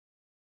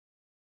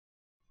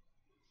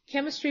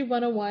Chemistry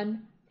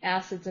 101,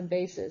 Acids and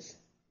Bases.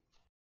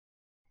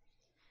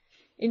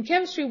 In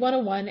Chemistry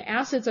 101,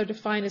 acids are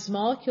defined as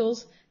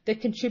molecules that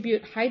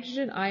contribute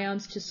hydrogen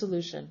ions to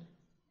solution.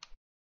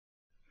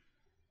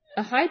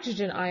 A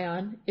hydrogen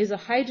ion is a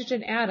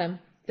hydrogen atom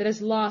that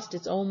has lost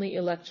its only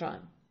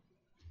electron.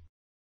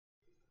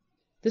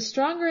 The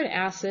stronger an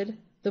acid,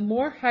 the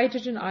more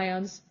hydrogen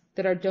ions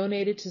that are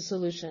donated to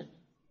solution.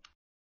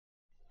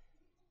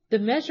 The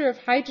measure of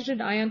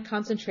hydrogen ion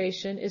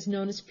concentration is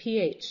known as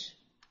pH.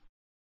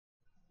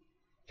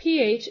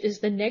 pH is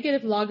the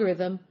negative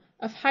logarithm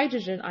of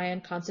hydrogen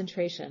ion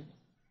concentration.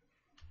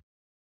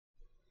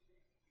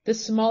 The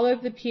smaller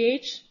the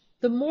pH,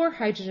 the more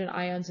hydrogen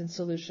ions in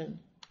solution.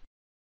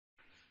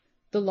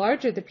 The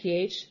larger the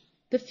pH,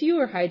 the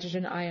fewer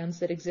hydrogen ions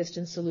that exist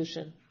in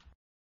solution.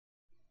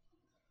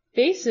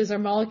 Bases are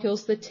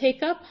molecules that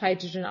take up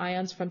hydrogen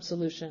ions from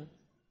solution.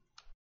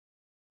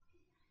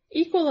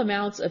 Equal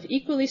amounts of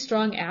equally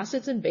strong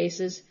acids and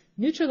bases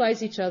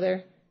neutralize each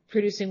other,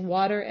 producing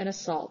water and a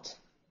salt.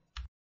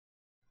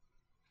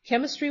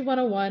 Chemistry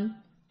 101,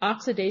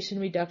 Oxidation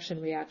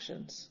Reduction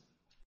Reactions.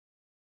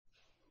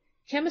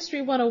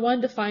 Chemistry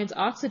 101 defines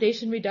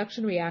oxidation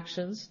reduction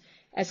reactions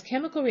as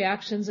chemical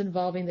reactions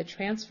involving the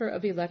transfer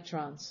of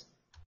electrons.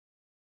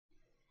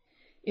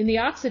 In the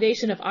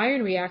oxidation of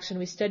iron reaction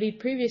we studied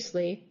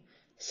previously,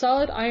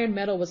 solid iron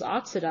metal was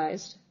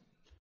oxidized,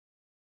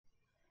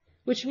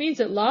 which means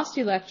it lost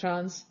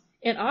electrons,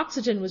 and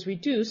oxygen was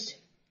reduced,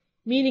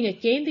 meaning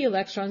it gained the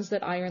electrons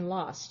that iron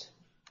lost.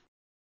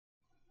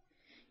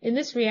 In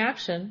this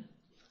reaction,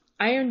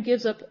 iron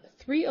gives up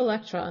 3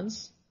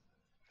 electrons,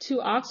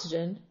 2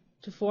 oxygen,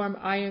 to form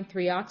iron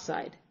 3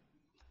 oxide.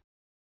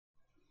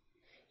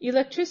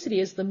 Electricity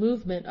is the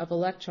movement of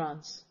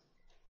electrons.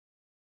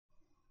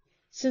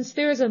 Since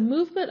there is a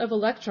movement of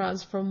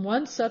electrons from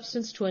one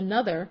substance to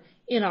another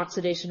in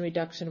oxidation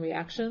reduction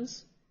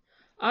reactions,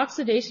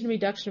 oxidation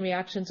reduction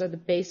reactions are the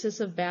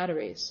basis of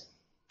batteries.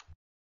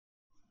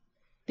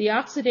 The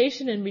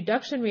oxidation and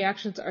reduction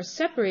reactions are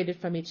separated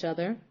from each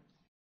other,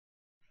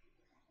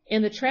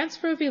 and the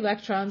transfer of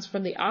electrons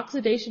from the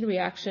oxidation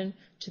reaction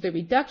to the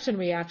reduction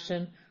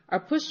reaction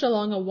are pushed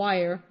along a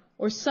wire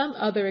or some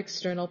other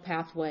external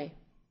pathway.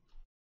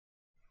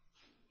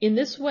 In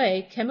this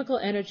way, chemical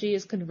energy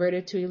is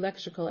converted to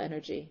electrical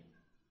energy.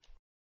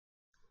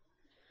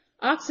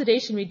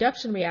 Oxidation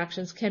reduction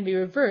reactions can be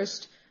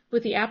reversed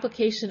with the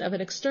application of an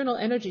external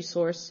energy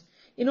source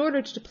in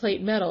order to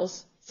plate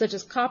metals such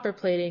as copper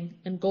plating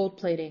and gold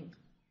plating.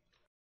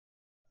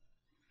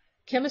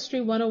 Chemistry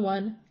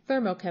 101,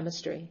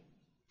 Thermochemistry.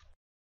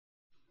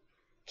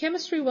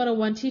 Chemistry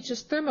 101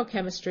 teaches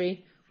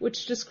thermochemistry,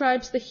 which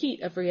describes the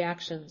heat of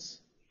reactions.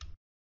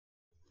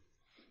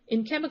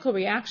 In chemical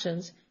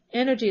reactions,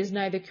 energy is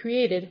neither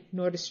created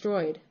nor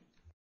destroyed.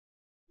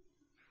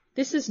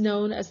 This is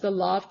known as the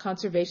law of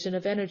conservation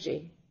of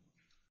energy.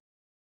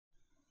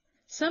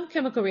 Some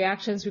chemical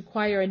reactions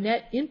require a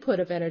net input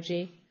of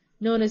energy,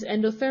 known as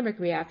endothermic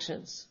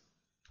reactions.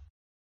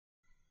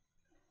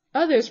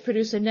 Others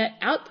produce a net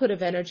output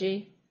of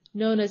energy,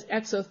 known as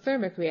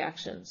exothermic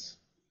reactions.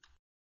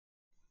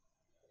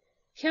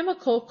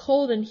 Chemical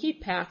cold and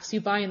heat packs you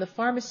buy in the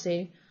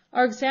pharmacy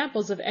are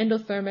examples of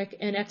endothermic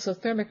and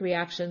exothermic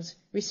reactions,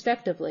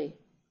 respectively.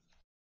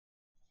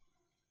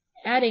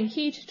 Adding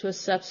heat to a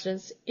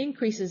substance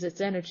increases its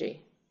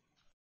energy.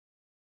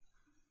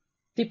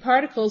 The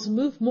particles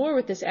move more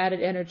with this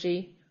added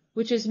energy,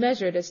 which is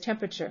measured as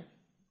temperature.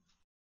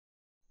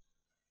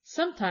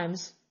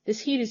 Sometimes, this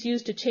heat is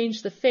used to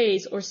change the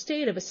phase or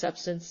state of a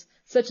substance,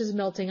 such as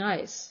melting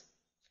ice.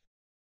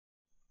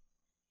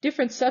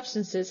 Different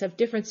substances have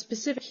different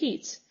specific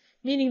heats,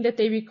 meaning that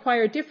they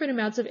require different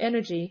amounts of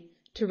energy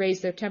to raise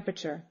their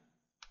temperature.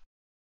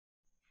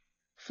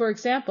 For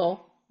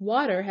example,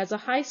 water has a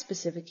high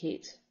specific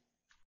heat.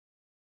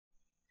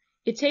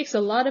 It takes a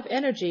lot of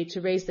energy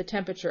to raise the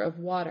temperature of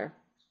water.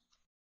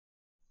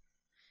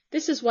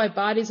 This is why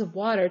bodies of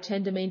water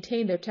tend to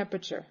maintain their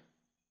temperature.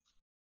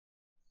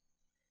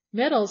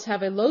 Metals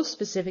have a low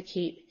specific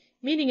heat,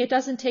 meaning it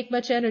doesn't take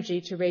much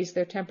energy to raise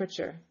their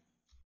temperature.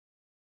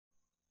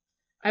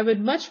 I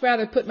would much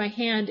rather put my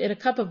hand in a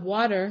cup of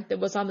water that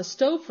was on the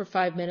stove for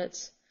 5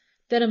 minutes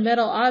than a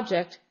metal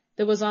object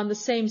that was on the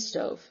same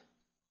stove.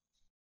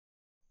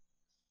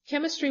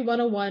 Chemistry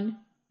 101,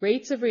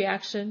 Rates of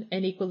Reaction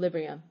and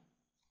Equilibrium.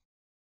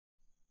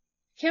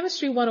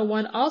 Chemistry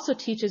 101 also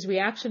teaches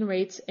reaction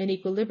rates and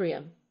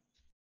equilibrium.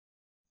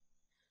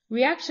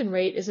 Reaction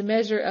rate is a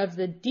measure of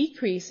the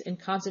decrease in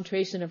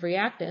concentration of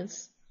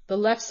reactants, the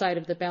left side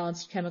of the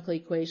balanced chemical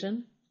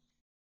equation,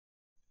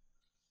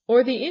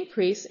 or the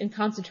increase in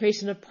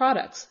concentration of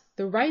products,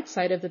 the right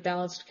side of the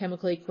balanced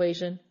chemical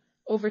equation,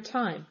 over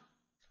time.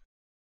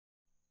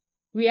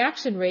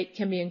 Reaction rate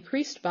can be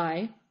increased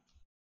by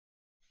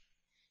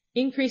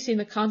increasing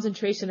the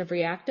concentration of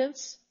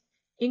reactants,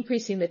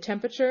 increasing the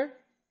temperature,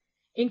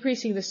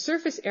 increasing the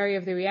surface area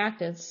of the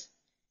reactants,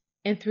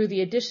 and through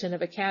the addition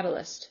of a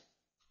catalyst.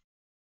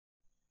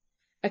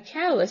 A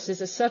catalyst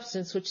is a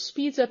substance which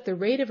speeds up the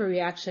rate of a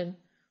reaction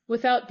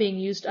without being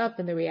used up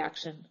in the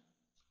reaction.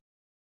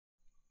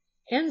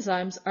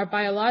 Enzymes are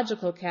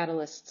biological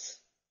catalysts.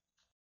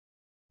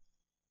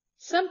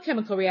 Some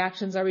chemical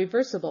reactions are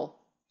reversible.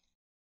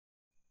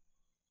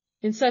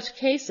 In such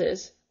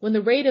cases, when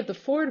the rate of the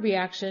forward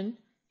reaction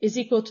is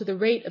equal to the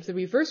rate of the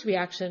reverse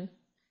reaction,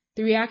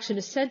 the reaction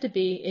is said to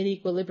be in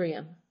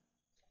equilibrium.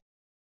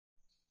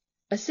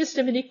 A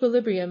system in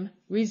equilibrium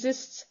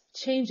resists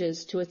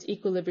changes to its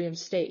equilibrium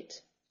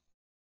state.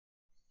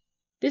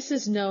 This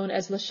is known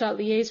as Le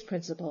Chatelier's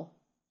principle.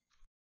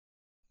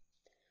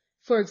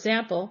 For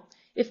example,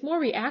 if more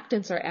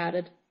reactants are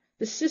added,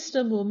 the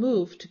system will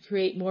move to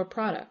create more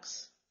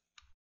products.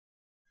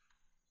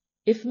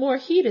 If more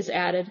heat is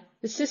added,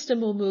 the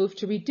system will move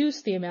to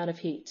reduce the amount of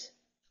heat.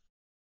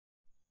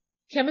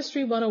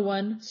 Chemistry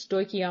 101,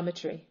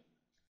 Stoichiometry.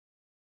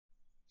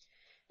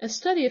 A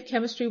study of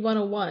Chemistry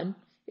 101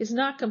 is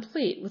not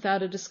complete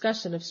without a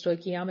discussion of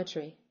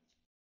stoichiometry.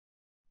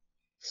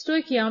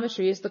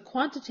 Stoichiometry is the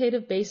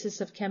quantitative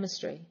basis of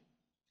chemistry.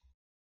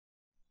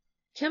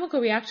 Chemical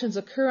reactions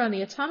occur on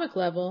the atomic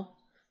level,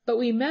 but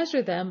we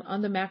measure them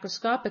on the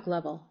macroscopic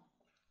level,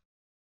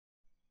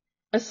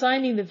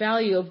 assigning the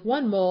value of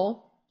 1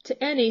 mole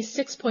to any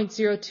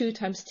 6.02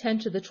 times 10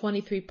 to the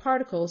 23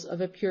 particles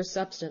of a pure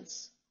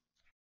substance.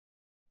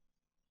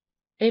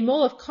 A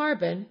mole of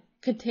carbon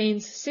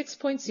contains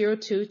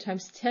 6.02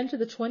 times 10 to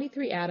the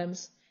 23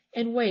 atoms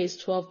and weighs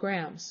 12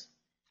 grams.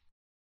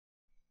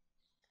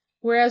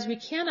 Whereas we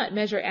cannot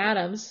measure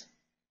atoms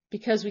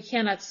because we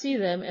cannot see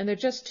them and they're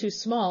just too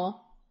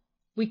small,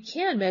 we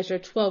can measure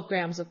 12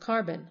 grams of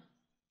carbon.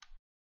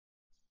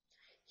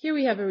 Here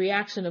we have a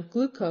reaction of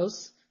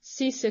glucose,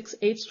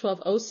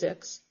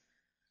 C6H12O6,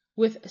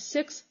 with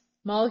 6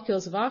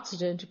 molecules of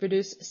oxygen to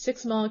produce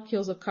 6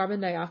 molecules of carbon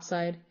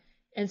dioxide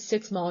and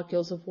 6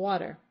 molecules of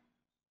water.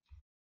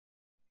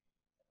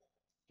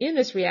 In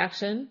this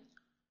reaction,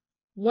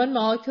 1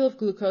 molecule of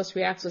glucose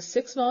reacts with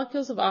 6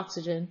 molecules of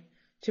oxygen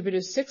to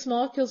produce 6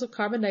 molecules of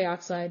carbon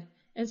dioxide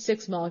and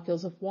 6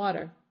 molecules of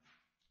water.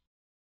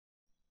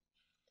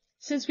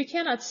 Since we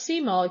cannot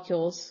see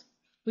molecules,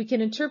 we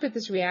can interpret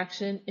this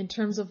reaction in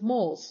terms of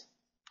moles.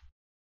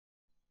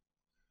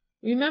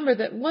 Remember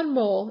that 1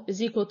 mole is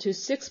equal to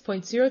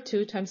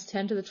 6.02 times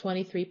 10 to the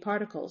 23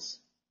 particles.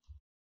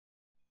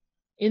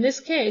 In this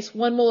case,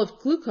 1 mole of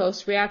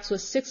glucose reacts with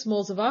 6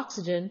 moles of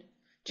oxygen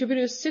to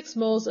produce 6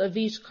 moles of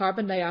each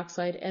carbon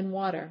dioxide and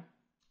water.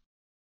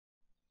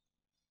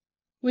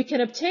 We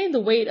can obtain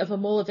the weight of a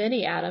mole of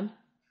any atom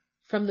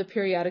from the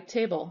periodic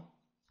table.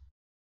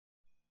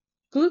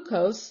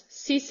 Glucose,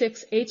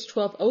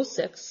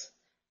 C6H12O6,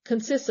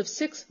 consists of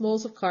 6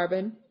 moles of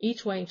carbon,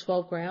 each weighing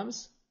 12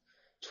 grams,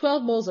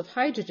 12 moles of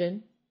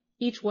hydrogen,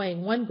 each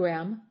weighing 1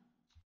 gram,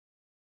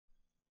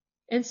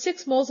 and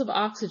 6 moles of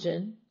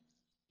oxygen,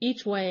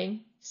 each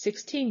weighing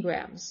 16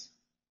 grams.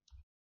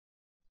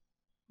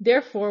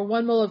 Therefore,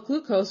 1 mole of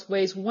glucose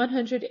weighs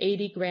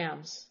 180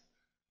 grams.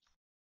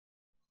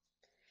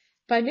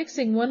 By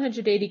mixing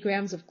 180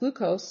 grams of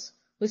glucose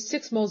with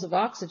 6 moles of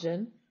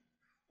oxygen,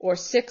 or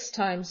 6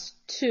 times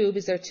 2,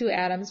 because there are 2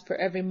 atoms per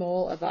every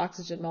mole of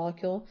oxygen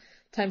molecule,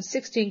 times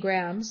 16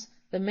 grams,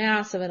 the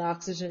mass of an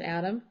oxygen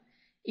atom,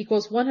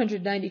 equals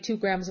 192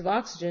 grams of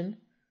oxygen,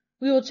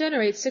 we will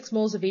generate 6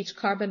 moles of each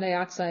carbon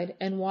dioxide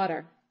and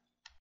water.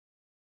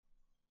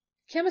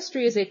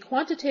 Chemistry is a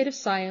quantitative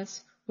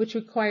science which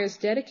requires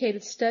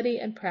dedicated study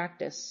and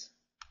practice.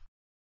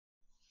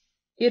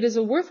 It is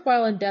a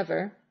worthwhile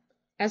endeavor,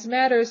 as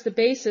matter is the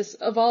basis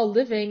of all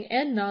living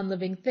and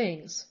non-living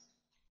things.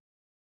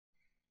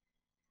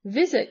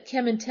 Visit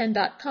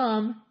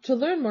chemin10.com to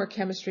learn more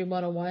Chemistry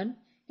 101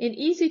 in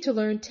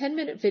easy-to-learn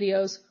 10-minute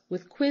videos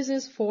with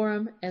quizzes,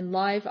 forum, and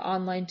live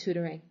online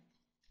tutoring.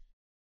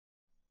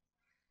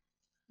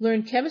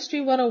 Learn Chemistry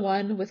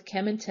 101 with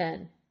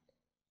Chemin10.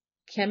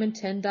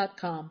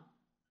 chemin10.com